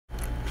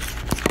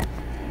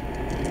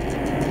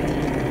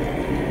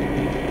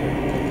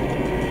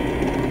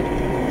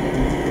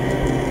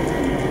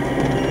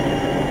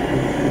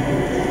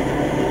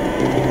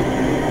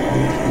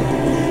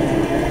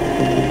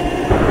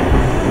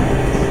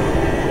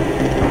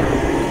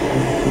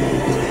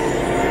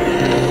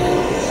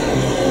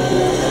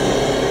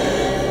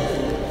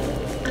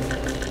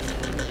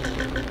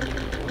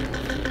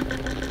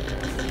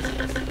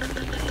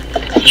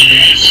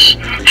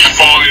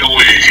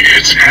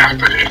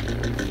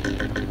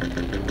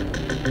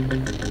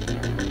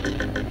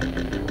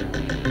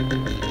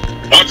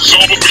Let the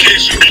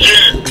zombification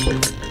begin!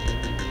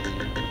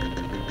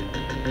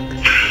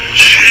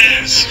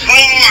 Yes!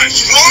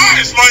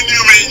 Rise, my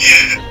new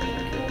minion!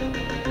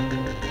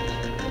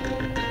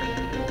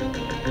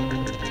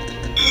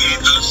 Lead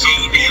the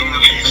zombie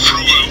army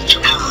throughout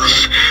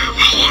Earth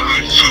while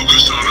I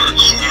focus on our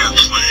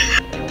roleplay.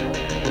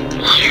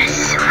 Yes,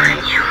 my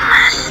new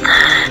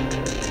master.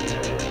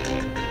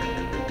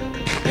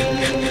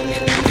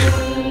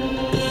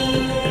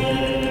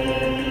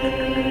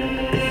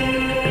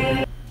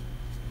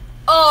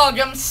 Ugh,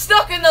 I'm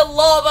stuck in the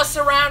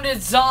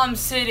lava-surrounded Zom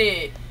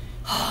City.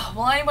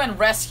 Will anyone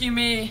rescue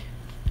me?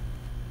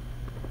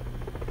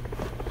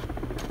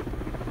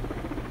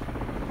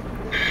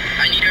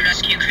 I need to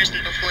rescue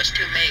Kristen before it's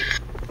too late.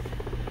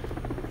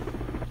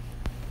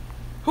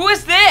 Who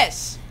is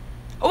this?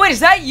 Oh wait, is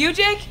that you,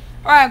 Jake?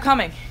 Alright, I'm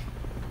coming.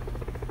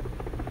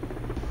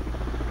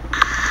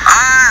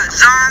 Ah,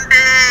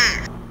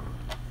 zombies!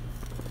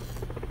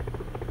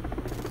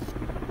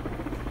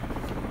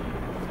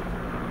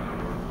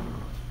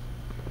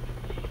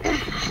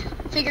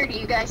 Figured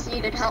you guys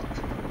needed help.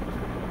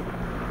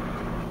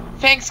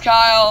 Thanks,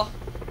 Kyle.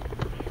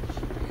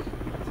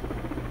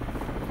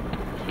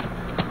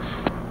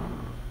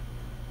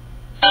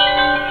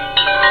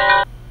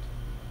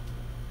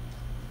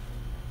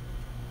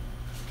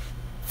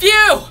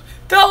 Phew!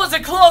 That was a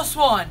close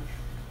one!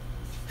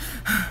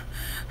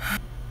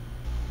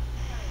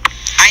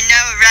 I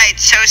know, right?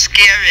 So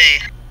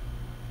scary.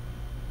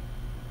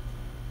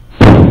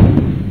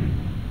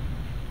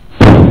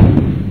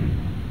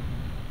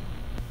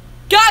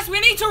 Guys, we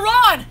need to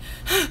run!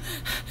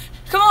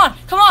 Come on,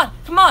 come on,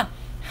 come on!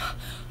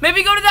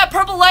 Maybe go to that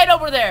purple light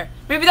over there.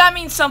 Maybe that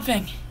means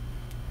something.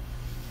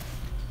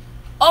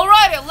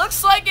 Alright, it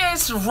looks like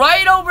it's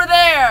right over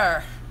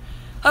there.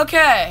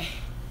 Okay.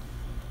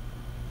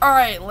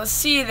 Alright, let's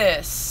see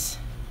this.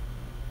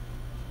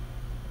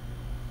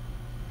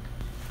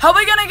 How are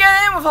we gonna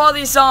get in with all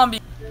these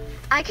zombies?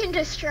 I can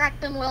distract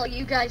them while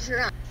you guys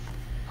run.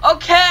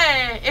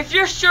 Okay, if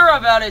you're sure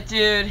about it,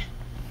 dude.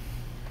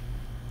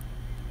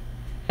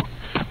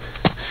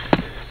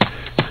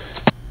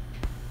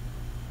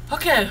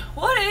 Okay,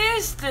 what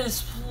is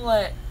this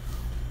place?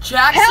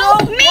 Jaxo?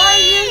 Help me! Why are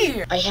you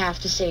here? I have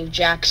to save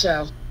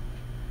Jaxo.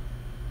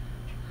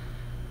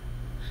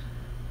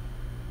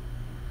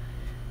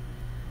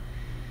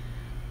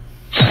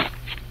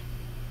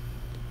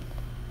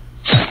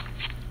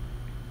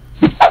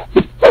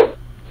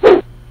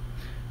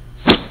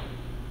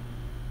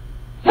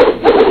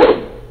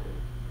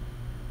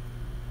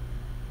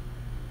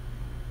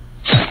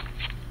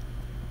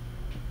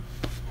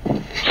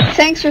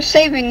 Thanks for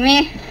saving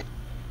me.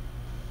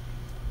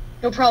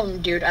 No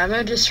problem, dude. I'm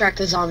gonna distract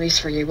the zombies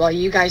for you while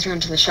you guys run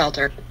to the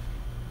shelter.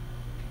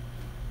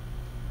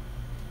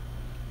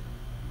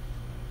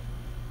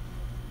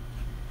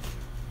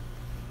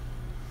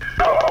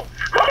 No!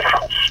 My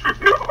house!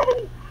 No!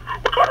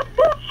 What kind of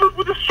monsters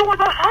would destroy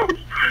my house?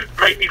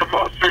 Maybe the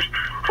monsters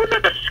from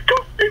the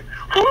disgusting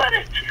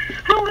planet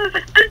known as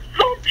a big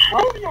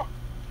Zomtronia!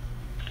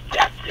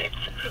 That's it!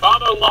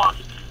 I'm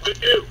unlocked the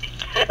nuke!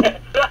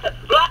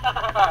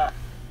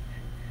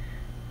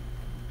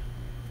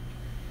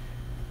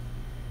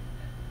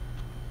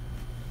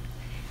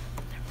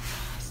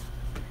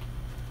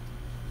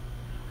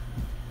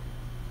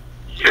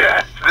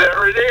 Yes,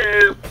 there it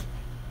is!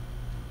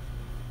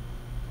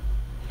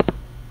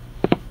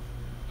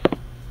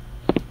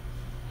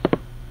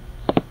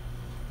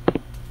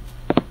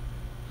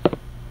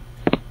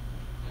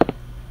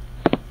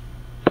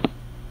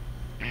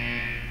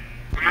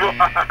 Oh,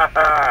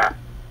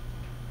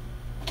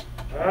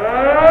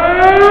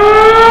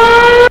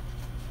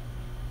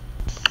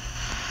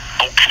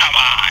 come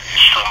on,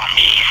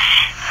 zombies.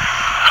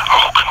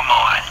 Oh, come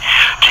on.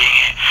 Dang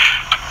it.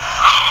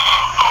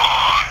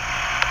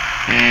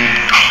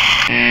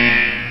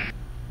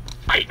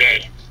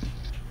 Maybe.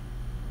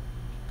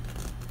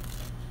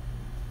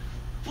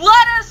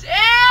 Let us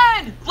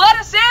in! Let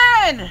us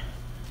in!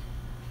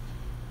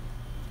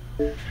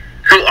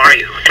 Who are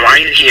you? Why are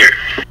you here?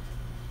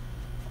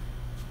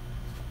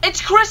 It's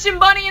Chris and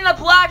Bunny in the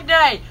Black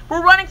Knight.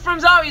 We're running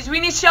from zombies. We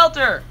need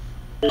shelter.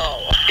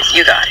 Oh, it's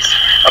you guys.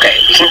 Okay,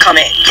 you can come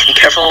in. Just be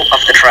careful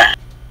of the trap.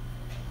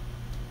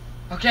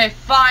 Okay,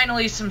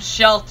 finally some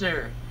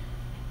shelter.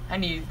 I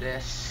need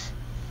this.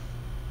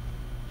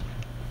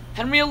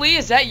 Henry Lee,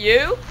 is that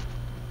you?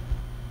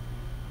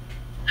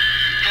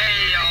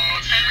 Hey, y'all,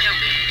 it's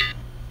Henry.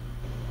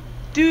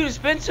 Dude, it's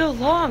been so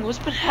long. What's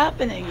been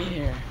happening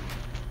here?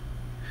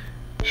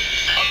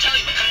 I'll tell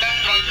you, but come back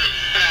to bunker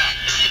for now.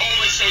 It's the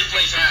only safe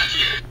place around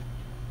here.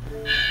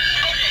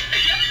 Okay,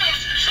 if you ever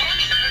notice,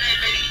 zombies have been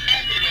invading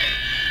everywhere.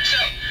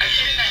 So, I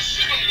hid in that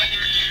secret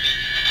weapon you gave me.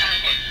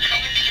 Look, you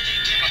don't think you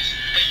did too much,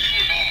 but you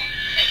were wrong.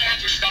 And you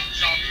have to stop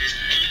the zombies,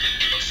 and you can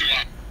get those you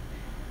want.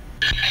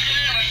 I hid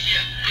it right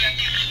here. We have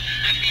to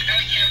be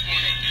very careful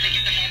with it. If they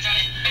get their hands on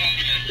it, they won't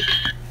be good.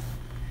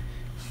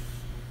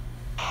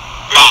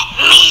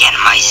 Let me and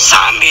my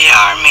zombie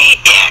army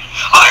in,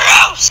 or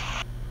else.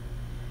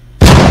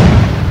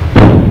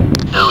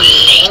 Too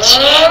late.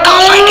 Go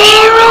find a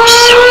hero.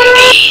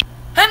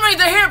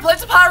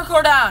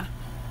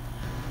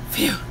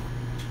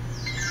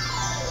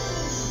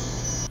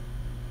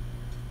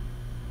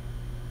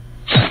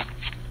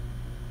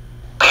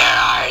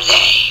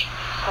 they?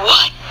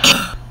 What?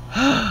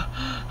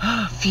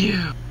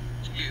 Phew.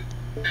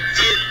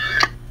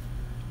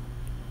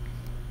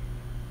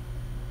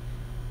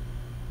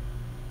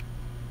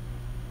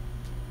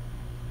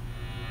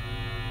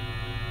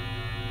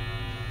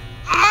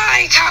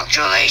 My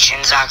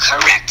calculations are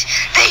correct.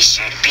 They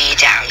should be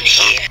down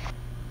here.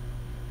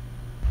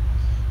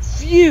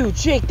 Phew,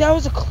 Jake, that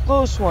was a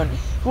close one.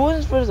 If it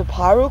wasn't for the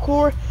pyro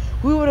core,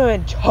 we would have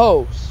been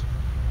toast.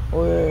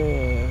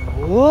 Wait,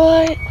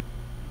 what?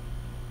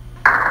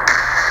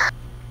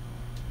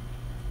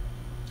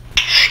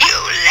 You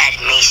led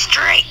me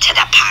straight to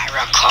the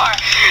pyro core.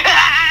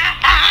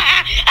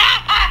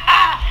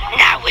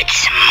 Now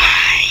it's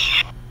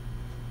mine.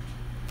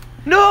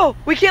 No,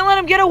 we can't let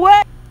him get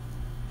away.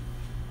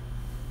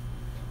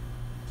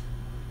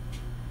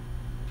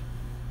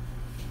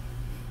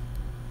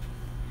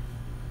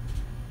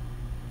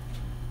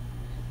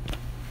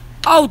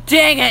 Oh,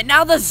 dang it.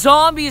 Now the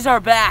zombies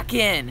are back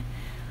in.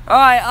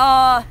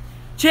 Alright,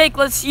 Jake,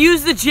 let's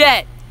use the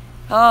jet.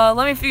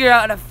 Let me figure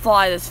out how to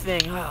fly this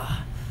thing.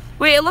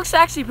 Wait, it looks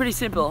actually pretty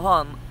simple. Hold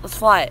on, let's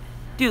fly it.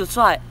 Dude, let's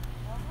fly it.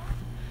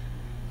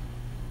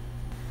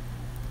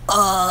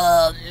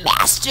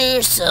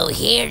 Master, so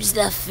here's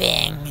the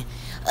thing.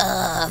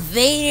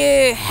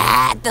 Vader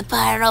had the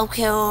pyro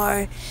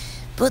core,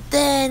 but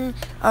then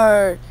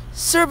our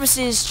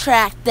services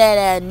tracked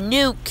that a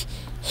nuke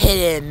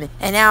hit him,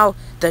 and now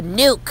the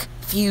nuke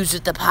fused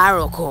with the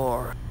pyro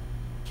core.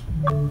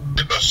 In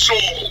the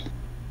soul.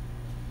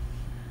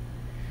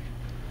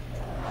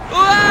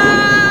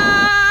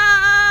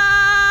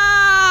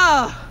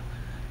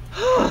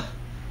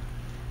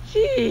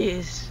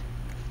 Jeez.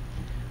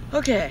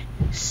 Okay,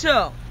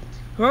 so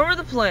remember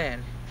the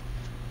plan.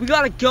 We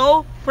gotta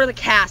go for the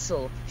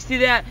castle. You see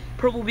that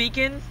purple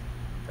beacon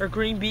or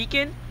green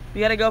beacon? We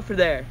gotta go for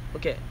there.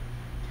 Okay.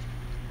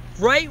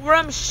 Right where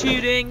I'm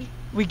shooting,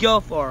 we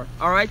go for.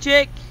 Alright,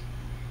 Jake?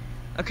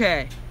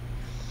 Okay.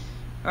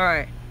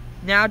 Alright.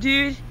 Now,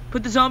 dude,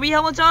 put the zombie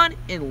helmets on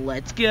and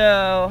let's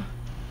go.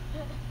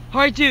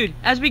 Alright, dude,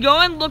 as we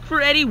go in, look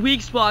for any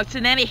weak spots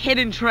and any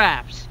hidden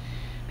traps.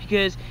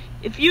 Because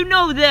if you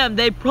know them,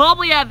 they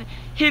probably have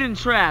hidden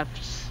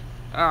traps.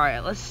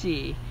 Alright, let's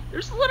see.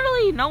 There's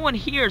literally no one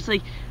here. It's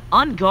like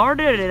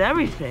unguarded and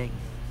everything.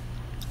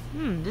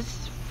 This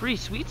is a pretty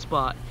sweet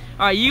spot.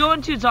 Alright, you go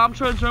into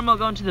Zomtroin's room, I'll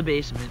go into the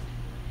basement.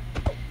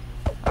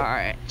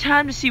 Alright,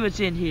 time to see what's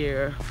in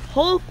here.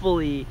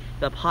 Hopefully,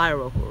 the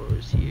pyro core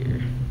is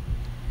here.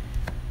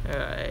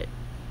 Alright.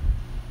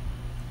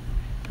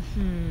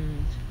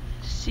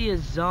 See a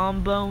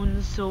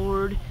zombone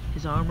sword,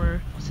 his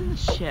armor. What's in the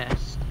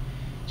chest?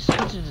 Just a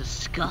bunch of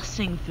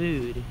disgusting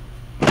food.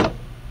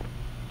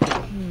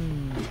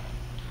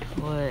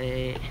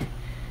 Wait.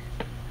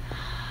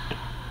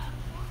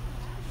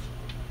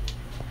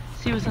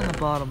 See what's on the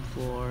bottom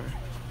floor.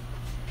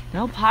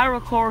 No pyro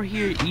core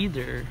here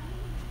either.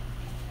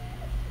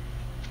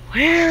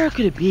 Where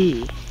could it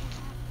be?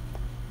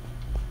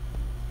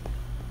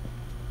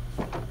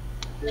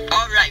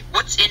 Alright,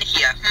 what's in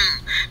here?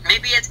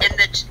 Maybe it's in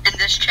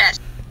this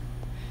chest.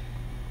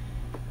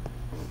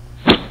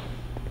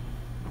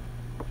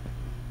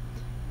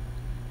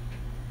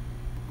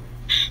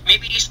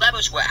 Maybe these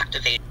levers were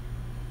activated.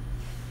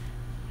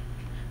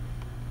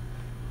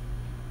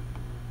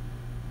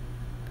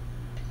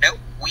 Nope,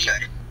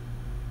 weird.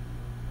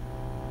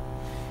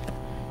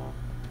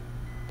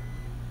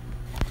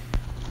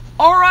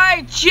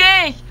 Alright,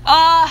 Jake!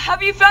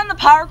 Have you found the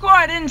power core?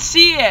 I didn't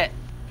see it.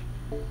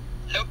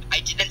 Nope, I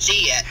didn't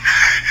see it.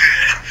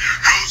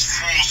 Those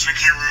fools think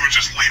we would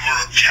just leave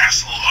our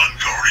castle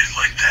unguarded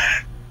like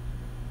that.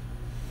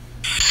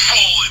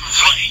 Fallen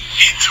right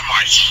into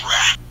my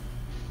trap.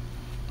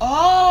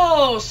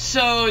 Oh,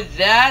 so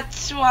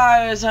that's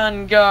why I was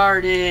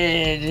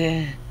unguarded.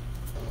 You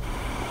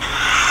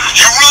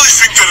really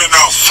think that in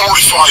a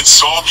fortified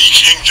zombie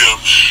kingdom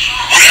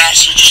would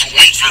actually just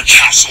leave your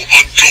castle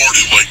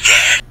unguarded like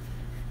that?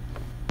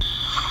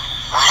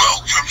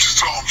 Welcome to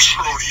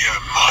Zomtronia,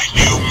 my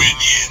new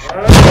minion.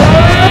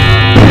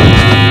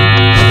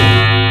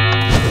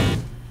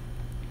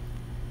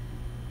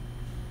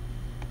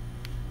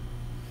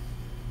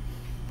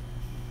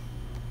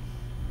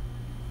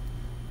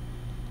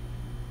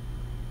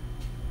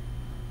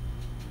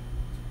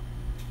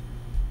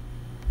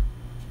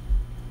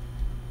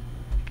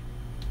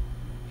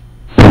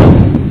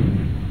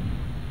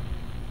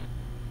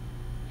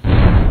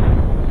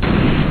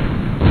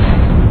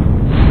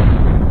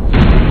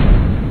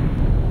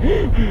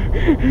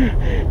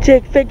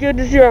 Jake, thank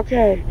goodness you're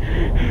okay.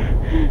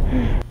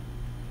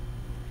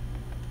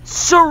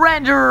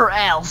 Surrender,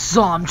 El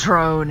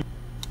Zomtroin.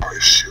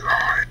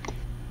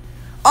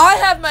 I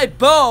have my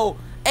bow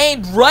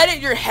aimed right at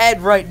your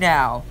head right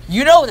now.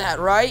 You know that,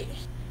 right?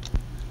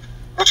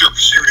 What's your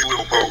puny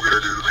little bow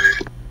gonna do to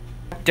me?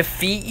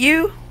 Defeat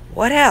you?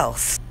 What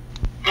else?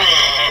 Well,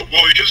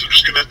 I guess I'm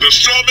just gonna have to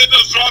summon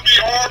the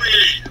zombie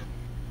army!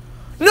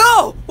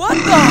 No! What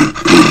the?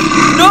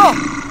 No!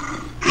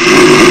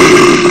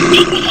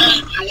 You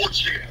had your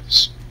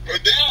chance, but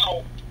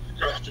now you're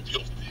gonna have to deal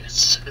with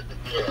this.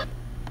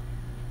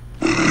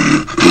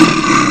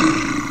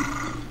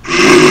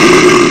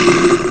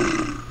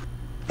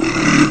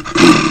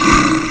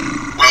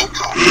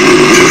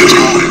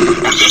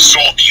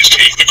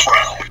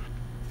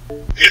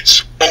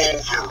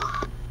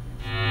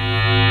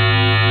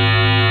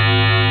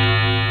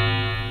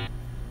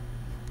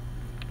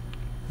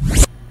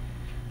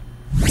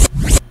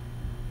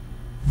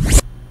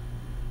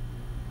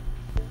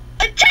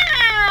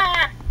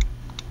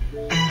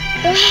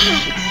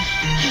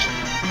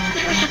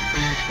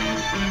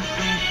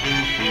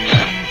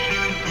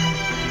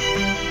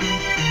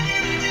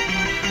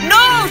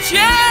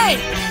 Jay!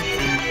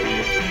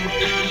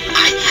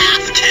 I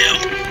have to.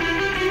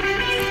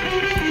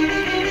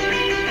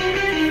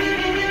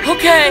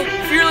 Okay,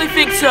 if you really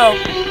think so.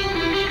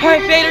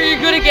 Alright, Vader, you're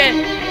good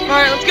again.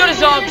 Alright, let's go to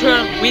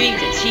Zomtroin. We need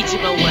to teach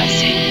him a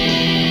lesson.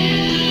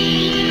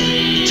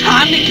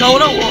 Time to go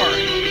to work.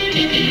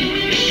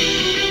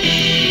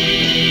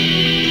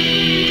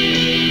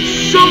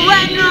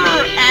 Surrender,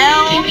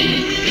 L!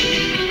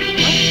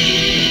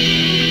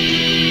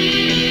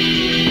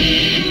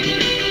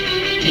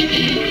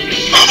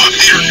 I'm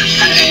here, you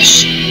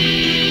fools!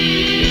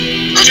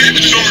 I think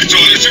it's already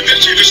done. I think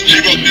that you just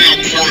give up now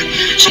before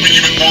something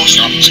even worse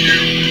happens to you.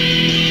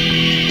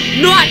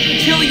 Not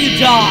until you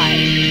die.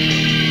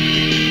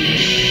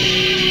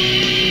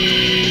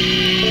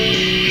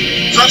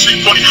 It's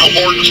actually funny how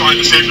hard you're trying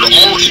to save your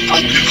already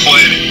broken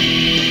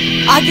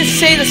planet. I can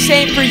say the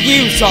same for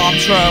you,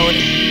 Zomtroin.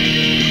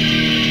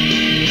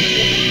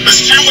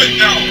 It's too late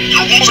now.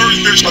 Your rules are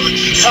already finished by the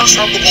first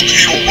time the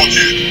volcano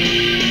erupted.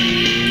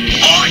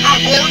 I have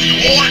already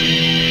won!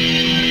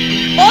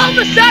 All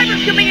the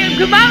cybers coming in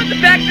come out with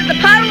the fact that the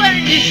power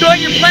energy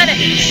destroying your planet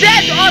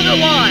says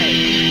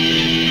otherwise.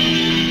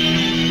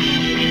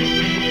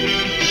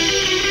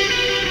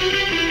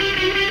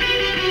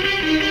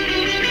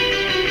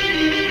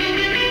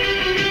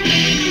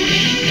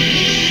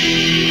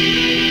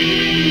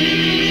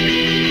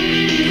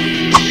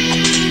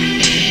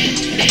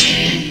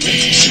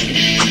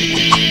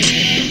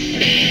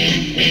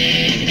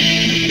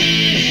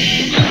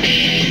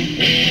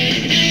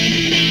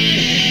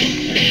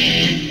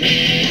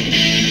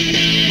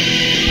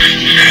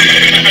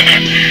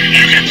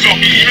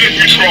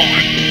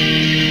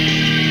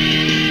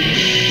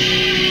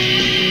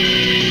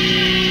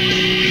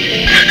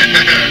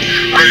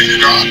 Ready to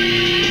go.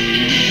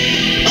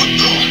 What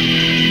the?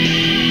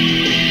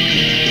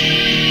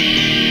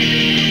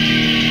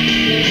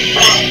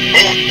 Well,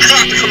 you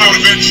have to come out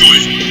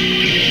eventually.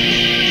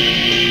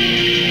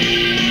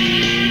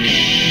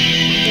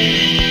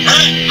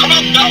 Hey, come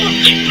out now and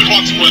take the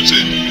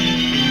consequences.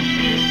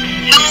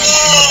 No!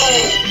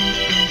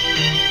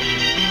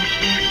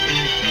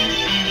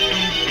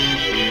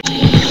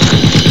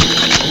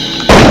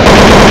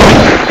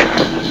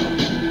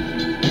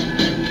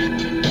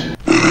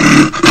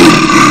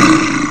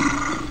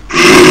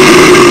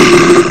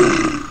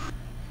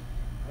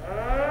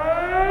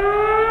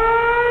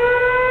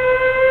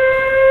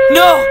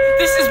 No,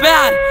 this is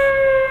bad.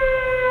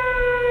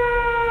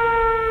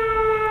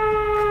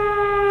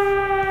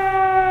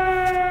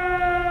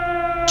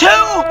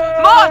 Too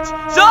much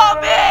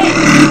zombies!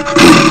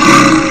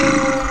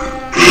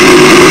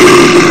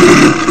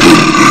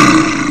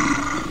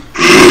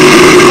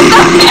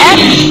 What the heck?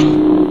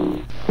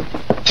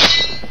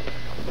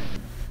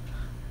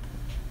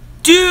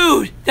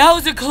 Dude, that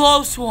was a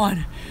close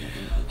one.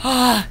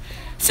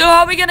 So how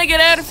are we gonna get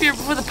out of here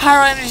before the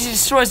pyro energy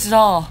destroys it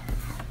all?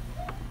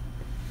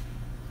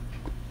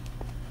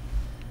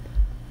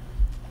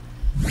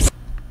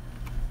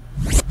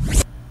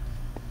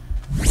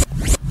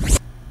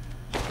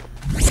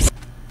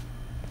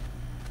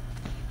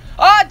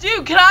 Oh,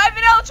 dude, can I have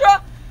an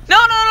Ultra?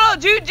 No,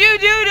 dude.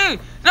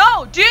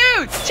 No,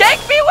 dude, take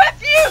me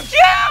with you,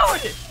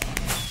 dude!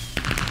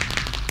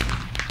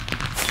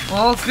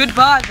 Well,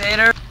 goodbye,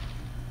 Vader.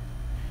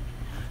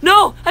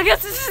 No, I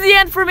guess this is the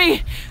end for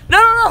me.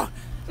 No.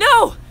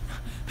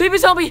 Baby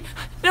zombie.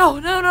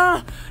 No.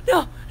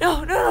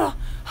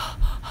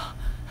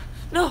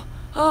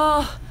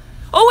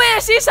 Oh, wait, I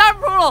see a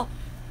cyber portal.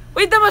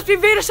 Wait, that must be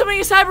Vader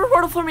summoning a cyber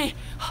portal for me.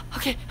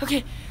 Okay.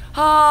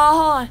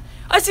 Hold on.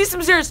 I see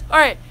some zeros.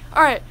 Alright.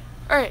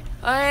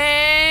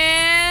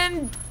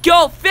 And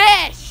go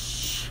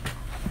fish!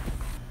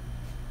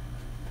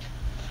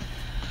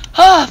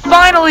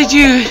 Finally,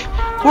 dude!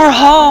 We're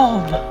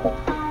home!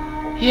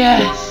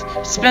 Yes,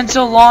 it's been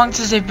so long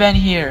since I've been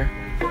here.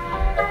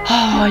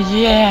 Oh,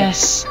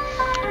 yes.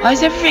 Why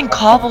is everything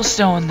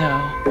cobblestone,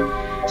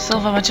 though? Still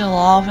have a bunch of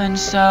lava and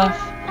stuff.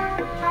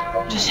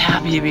 I'm just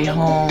happy to be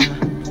home.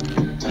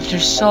 After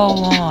so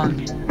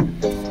long.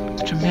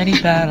 After many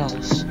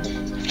battles.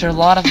 After a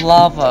lot of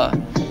lava,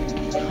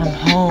 I'm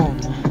home.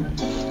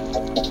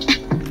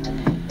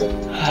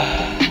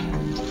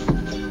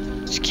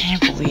 Just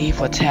can't believe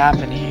what's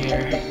happened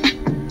here.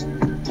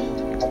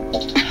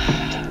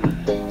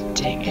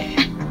 Dang it.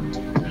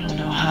 I don't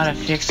know how to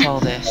fix all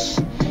this.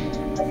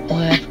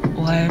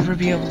 Will I ever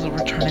be able to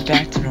return it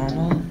back to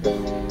normal?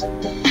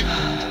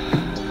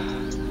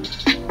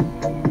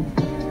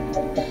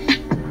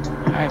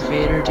 Alright,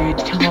 Vader, dude,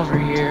 come over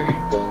here.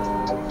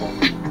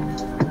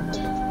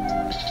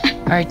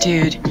 Alright,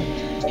 dude,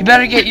 you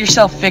better get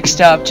yourself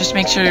fixed up. Just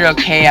make sure you're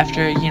okay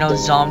after, you know,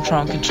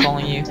 Zomtroin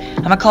controlling you.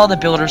 I'm gonna call the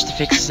builders to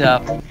fix this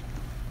up.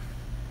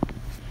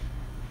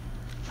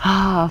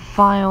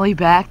 Finally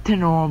back to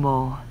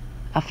normal.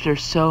 After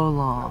so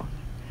long.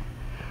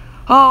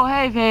 Oh,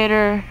 hey,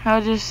 Vader. I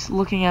was just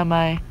looking at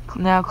my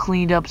now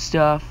cleaned up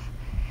stuff.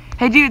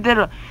 Hey, dude,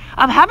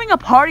 I'm having a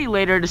party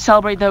later to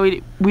celebrate that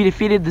we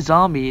defeated the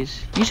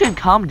zombies. You should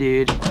come,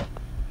 dude.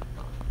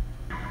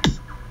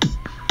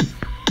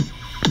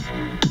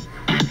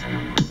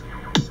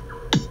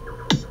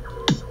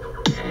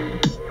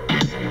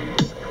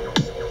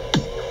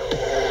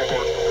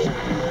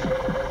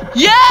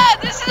 Yeah,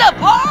 this is a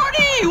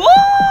party!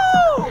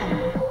 Woo!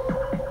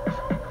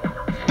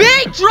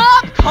 Big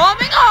drop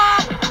coming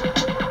up!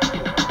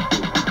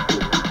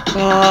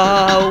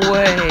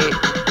 Wait.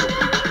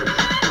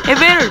 Hey,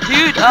 Vader,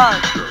 dude,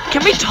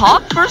 can we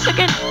talk for a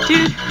second,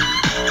 dude?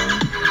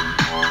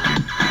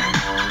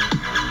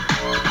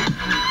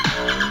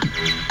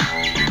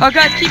 Oh,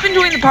 guys, keep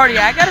enjoying the party.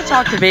 I gotta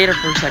talk to Vader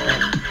for a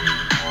second.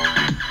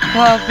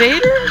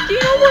 Vader, do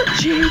you know where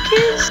Jake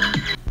is?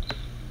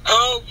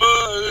 Help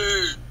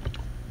me!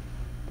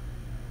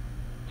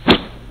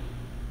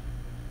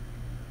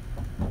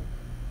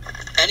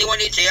 Anyone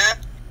needs here?